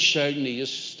wasn't shouting. He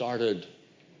just started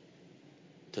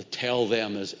to tell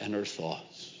them his inner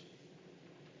thoughts.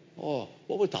 Oh,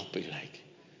 what would that be like?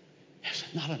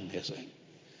 Isn't that amazing?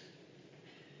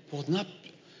 Wouldn't that...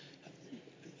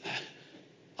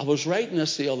 I was writing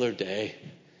this the other day,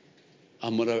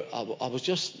 and when I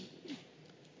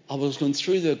was going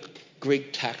through the Greek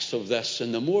text of this,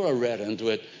 and the more I read into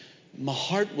it, my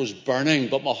heart was burning,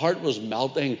 but my heart was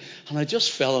melting, and I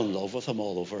just fell in love with him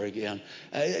all over again.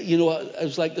 It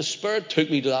was like the Spirit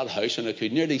took me to that house, and I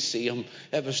could nearly see him.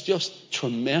 It was just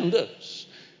tremendous.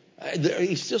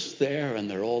 He's just there,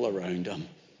 and they're all around him.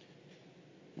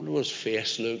 I wonder what his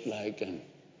face looked like, and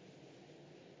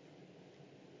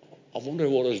I wonder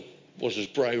was his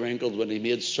brow wrinkled when he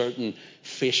made certain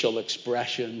facial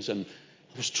expressions. And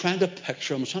I was trying to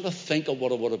picture him, I was trying to think of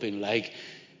what it would have been like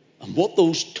and what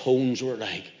those tones were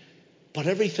like. But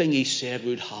everything he said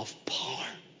would have power.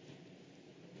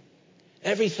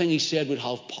 Everything he said would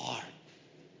have power.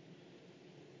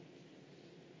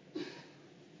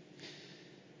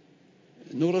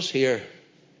 Notice here,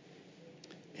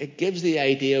 it gives the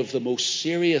idea of the most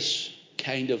serious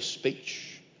kind of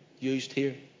speech used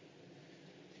here.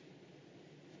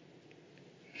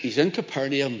 He's in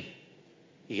Capernaum.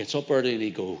 He gets up early and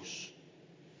he goes.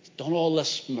 He's done all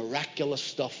this miraculous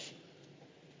stuff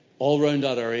all around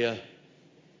that area.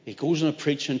 He goes on a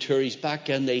preaching tour. He's back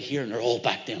in. They hear, and they're all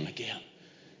back to him again.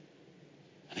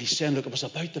 And he's saying, look, it was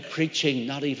about the preaching,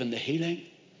 not even the healing.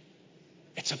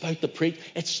 It's about the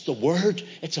it's the word.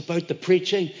 It's about the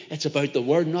preaching. It's about the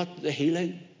word, not the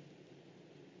healing.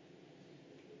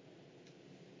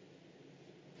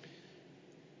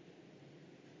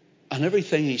 And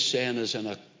everything he's saying is in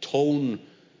a tone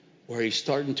where he's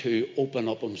starting to open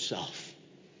up himself.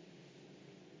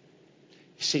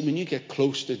 You see, when you get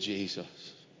close to Jesus,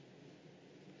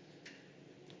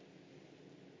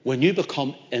 when you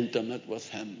become intimate with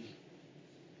him.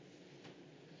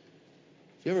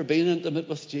 Have you ever been intimate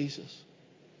with Jesus?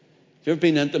 Have you ever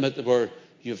been intimate where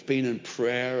you've been in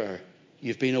prayer, or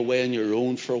you've been away on your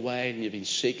own for a while and you've been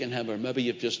seeking him, or maybe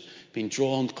you've just been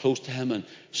drawn close to him, and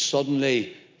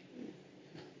suddenly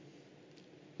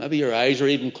maybe your eyes are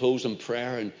even closed in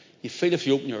prayer, and you feel if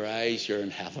you open your eyes, you're in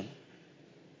heaven.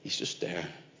 He's just there.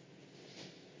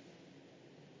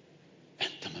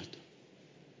 Intimate.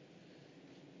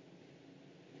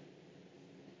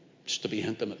 Just to be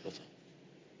intimate with him.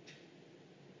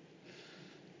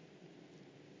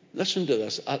 Listen to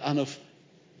this. And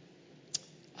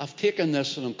I've taken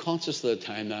this, and I'm conscious of the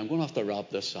time now. I'm going to have to wrap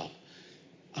this up.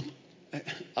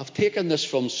 I've taken this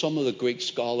from some of the Greek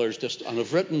scholars, and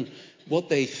I've written what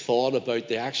they thought about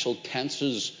the actual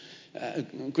tenses.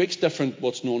 Greek's different,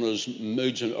 what's known as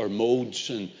moods or modes,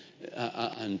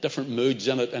 and different moods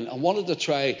in it. And I wanted to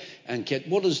try and get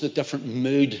what is the different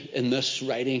mood in this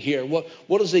writing here. What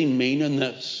does he mean in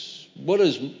this? What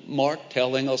is Mark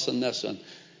telling us in this? And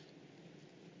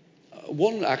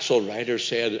one actual writer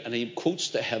said, and he quotes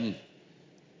to him,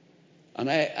 and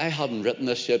I hadn't written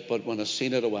this yet, but when I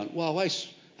seen it, I went, wow, I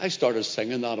started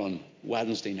singing that on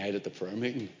Wednesday night at the prayer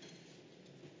meeting.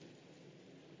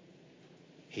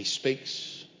 He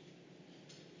speaks,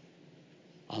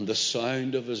 and the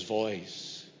sound of his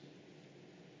voice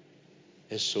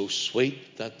is so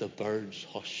sweet that the birds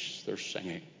hush their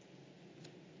singing.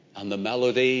 And the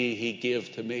melody he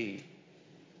gave to me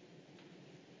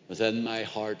within my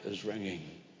heart is ringing.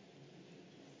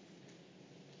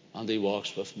 And he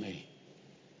walks with me.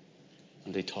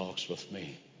 And he talks with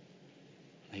me.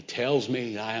 And he tells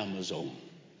me I am his own.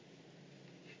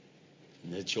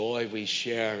 And the joy we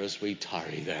share as we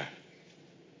tarry there.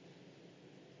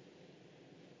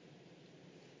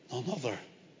 None other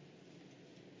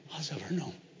has ever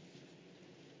known.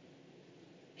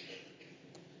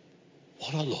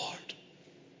 What a Lord.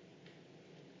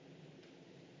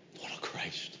 What a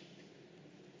Christ.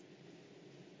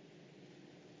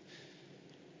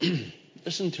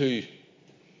 Listen to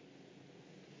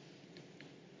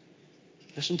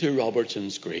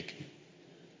Robertson's Greek.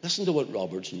 Listen to what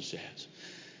Robertson says.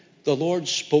 The Lord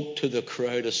spoke to the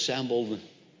crowd assembled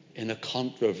in a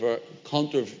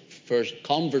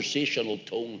conversational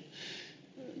tone.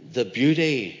 The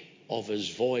beauty of his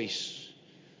voice,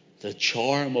 the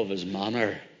charm of his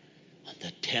manner, and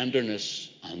the tenderness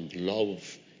and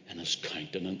love in his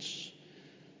countenance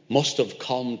must have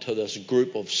come to this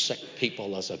group of sick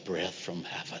people as a breath from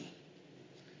heaven.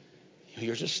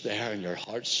 You're just there and your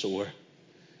heart's sore.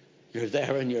 You're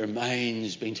there and your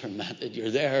mind's being tormented. You're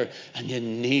there and you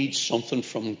need something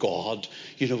from God.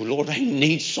 You know, Lord, I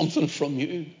need something from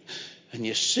you. And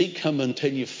you seek him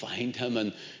until you find him,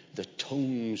 and the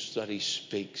tones that he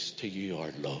speaks to you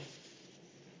are love.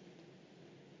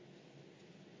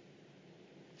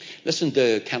 Listen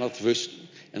to Kenneth Vuce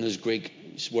in his Greek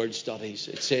word studies.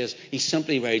 It says, he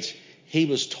simply writes, he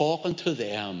was talking to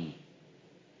them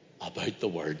about the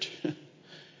word.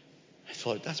 I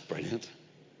thought, that's brilliant.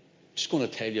 just going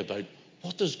to tell you about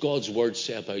what does God's word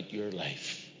say about your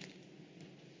life?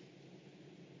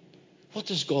 What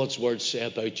does God's word say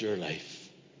about your life?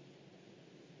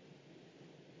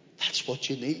 That's what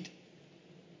you need.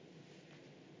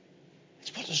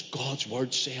 It's what does God's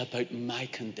word say about my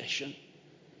condition,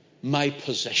 my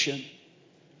position,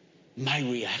 my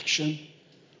reaction?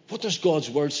 What does God's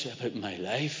word say about my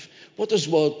life? What does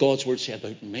God's word say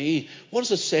about me? What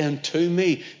is it saying to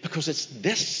me? Because it's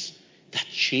this that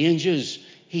changes.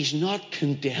 He's not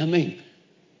condemning.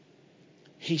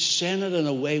 He's saying it in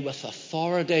a way with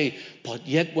authority, but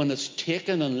yet when it's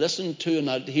taken and listened to and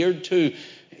adhered to,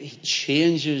 he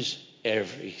changes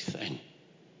everything.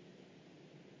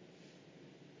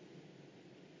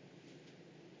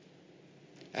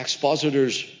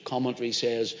 Expositor's commentary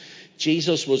says,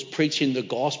 Jesus was preaching the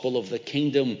gospel of the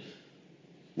kingdom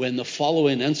when the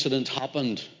following incident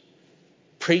happened.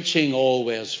 Preaching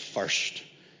always first.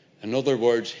 In other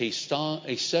words, he's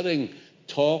sitting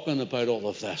talking about all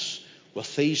of this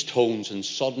with these tones, and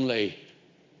suddenly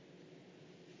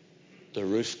the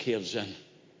roof caves in.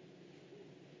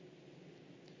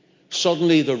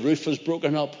 Suddenly the roof is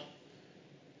broken up.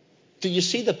 Do you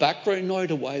see the background now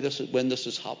to why when this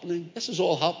is happening? This is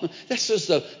all happening. This is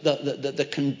the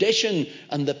condition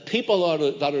and the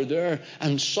people that are there.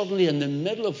 And suddenly in the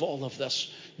middle of all of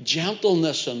this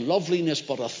gentleness and loveliness,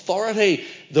 but authority,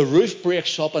 the roof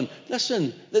breaks up. And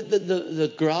listen,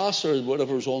 the grass or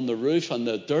whatever's on the roof and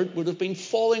the dirt would have been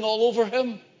falling all over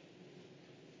him.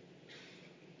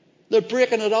 They're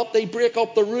breaking it up. They break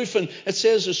up the roof, and it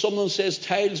says, as someone says,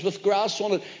 tiles with grass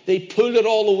on it. They pull it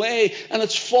all away, and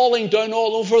it's falling down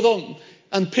all over them.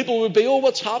 And people would be, oh,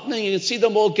 what's happening? You'd see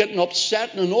them all getting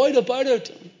upset and annoyed about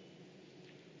it.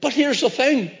 But here's the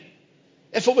thing.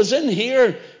 If it was in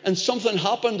here and something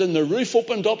happened and the roof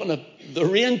opened up and the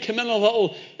rain came in a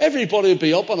little, everybody would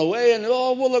be up and away and,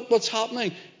 oh, well, look what's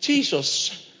happening.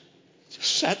 Jesus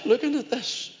just sat looking at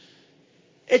this.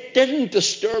 It didn't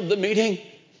disturb the meeting.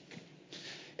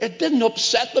 It didn't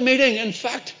upset the meeting. In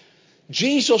fact,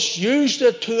 Jesus used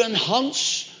it to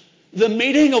enhance the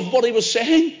meaning of what he was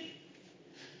saying.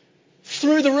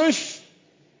 Through the roof.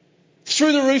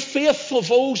 Through the roof faith of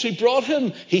those who brought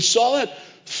him. He saw it.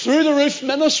 Through the roof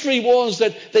ministry was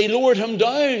that they lowered him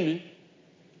down.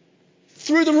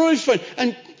 Through the roof.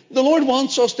 And the Lord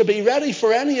wants us to be ready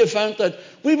for any event that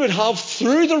we would have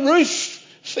through the roof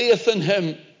faith in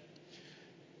him.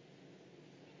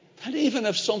 And even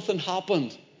if something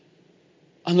happened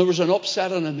and there was an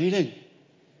upset in a meeting,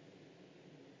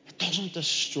 it doesn't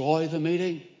destroy the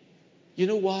meeting. You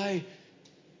know why?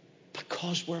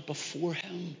 Because we're before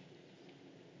him.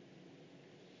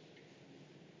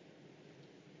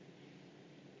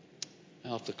 I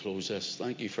have to close this.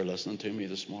 Thank you for listening to me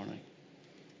this morning.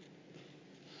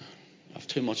 I have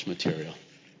too much material.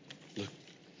 Look,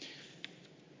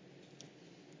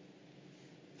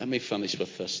 let me finish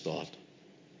with this thought.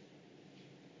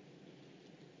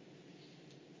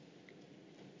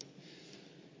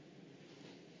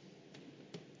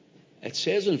 It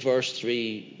says in verse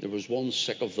 3, there was one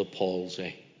sick of the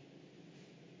palsy.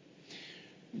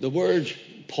 The word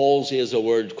palsy is a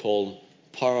word called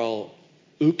paraleukios.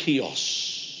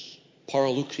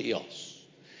 Paraleukios.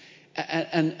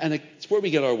 And it's where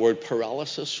we get our word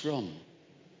paralysis from.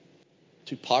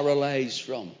 To paralyze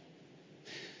from.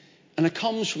 And it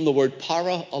comes from the word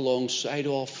para, alongside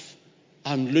of.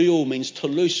 And leo means to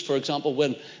loose. For example,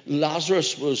 when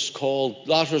Lazarus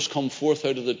come forth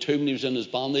out of the tomb and he was in his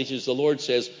bandages, the Lord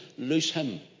says, loose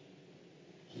him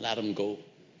and let him go.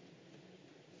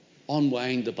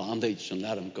 Unwind the bandage and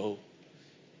let him go.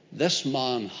 This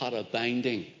man had a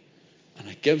binding, and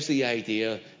it gives the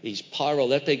idea he's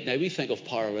paralytic. Now we think of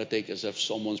paralytic as if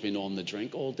someone's been on the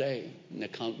drink all day and they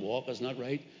can't walk. Isn't that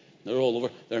right? They're all over.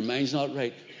 Their mind's not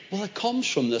right. Well, it comes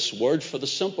from this word for the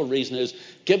simple reason is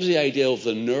gives the idea of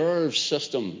the nerve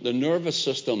system. The nervous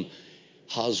system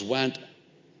has went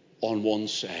on one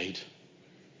side.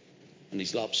 And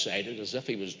he's lopsided as if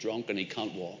he was drunk and he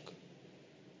can't walk.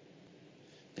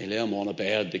 They lay him on a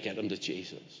bed to get him to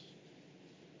Jesus.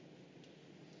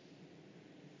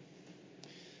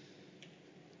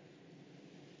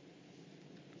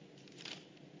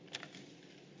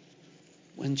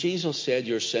 When Jesus said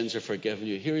your sins are forgiven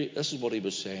you, this is what he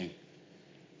was saying.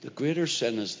 The greater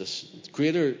sin is this.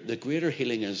 The greater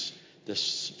healing is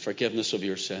this forgiveness of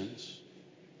your sins.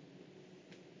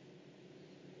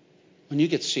 When you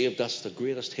get saved, that's the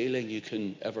greatest healing you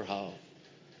can ever have.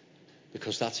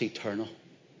 Because that's eternal.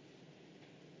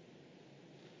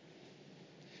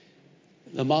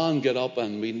 The man got up,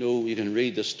 and we know you can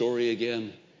read the story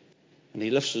again. And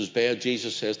he lifts his bed.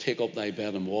 Jesus says, take up thy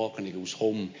bed and walk. And he goes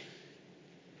home.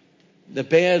 The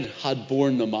bed had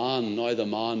borne the man, now the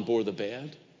man bore the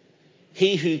bed.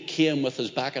 He who came with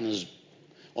his back on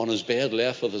his bed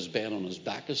left with his bed on his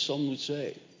back, as some would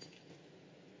say.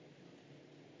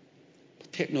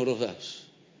 But take note of this.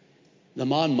 The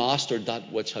man mastered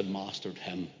that which had mastered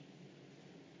him,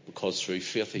 because through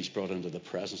faith he's brought into the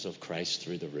presence of Christ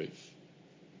through the roof.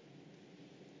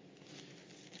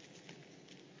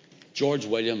 George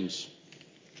Williams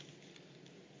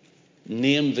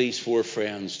named these four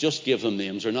friends, just give them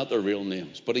names, they're not their real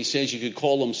names, but he says you could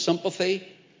call them sympathy,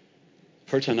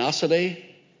 pertinacity,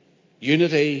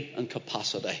 unity, and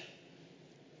capacity.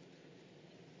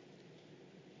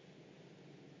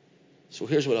 So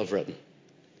here's what I've written.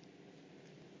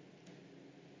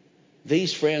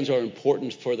 These friends are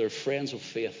important for their friends of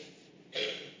faith.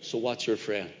 So what's your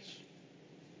friends?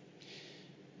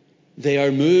 They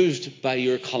are moved by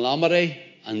your calamity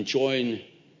and join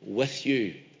with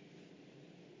you.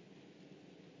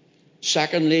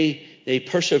 Secondly, they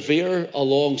persevere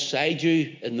alongside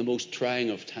you in the most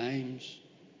trying of times.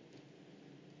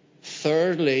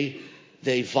 Thirdly,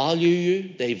 they value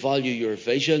you. They value your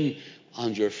vision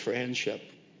and your friendship.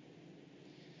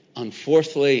 And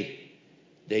fourthly,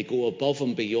 they go above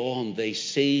and beyond. They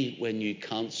see when you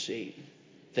can't see.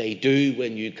 They do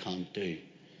when you can't do.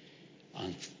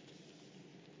 And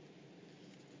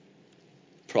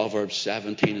Proverbs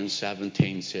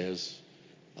 17:17 says,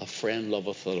 a friend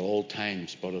loveth at all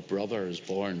times, but a brother is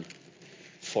born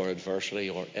for adversity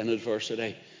or in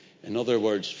adversity. In other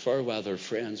words, fair weather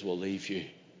friends will leave you.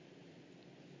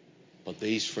 But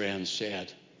these friends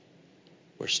said,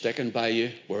 we're sticking by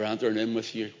you, we're entering in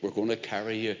with you, we're going to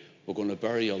carry you, we're going to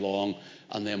bear you along,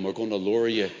 and then we're going to lure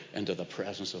you into the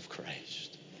presence of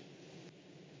Christ.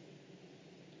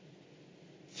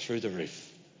 Through the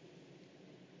roof.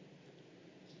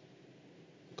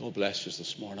 God bless you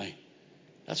this morning.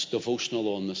 That's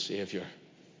devotional on the Saviour.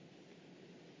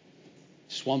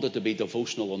 Just wanted to be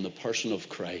devotional on the person of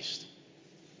Christ.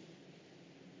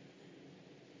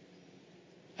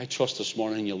 I trust this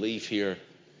morning you'll leave here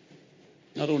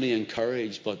not only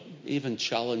encouraged, but even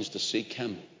challenged to seek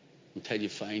Him until you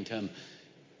find Him.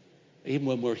 Even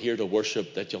when we're here to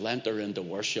worship, that you'll enter into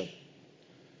worship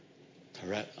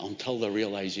until the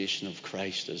realization of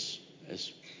Christ is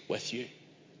with you.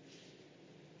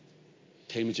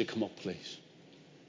 Tim, would you come up, please?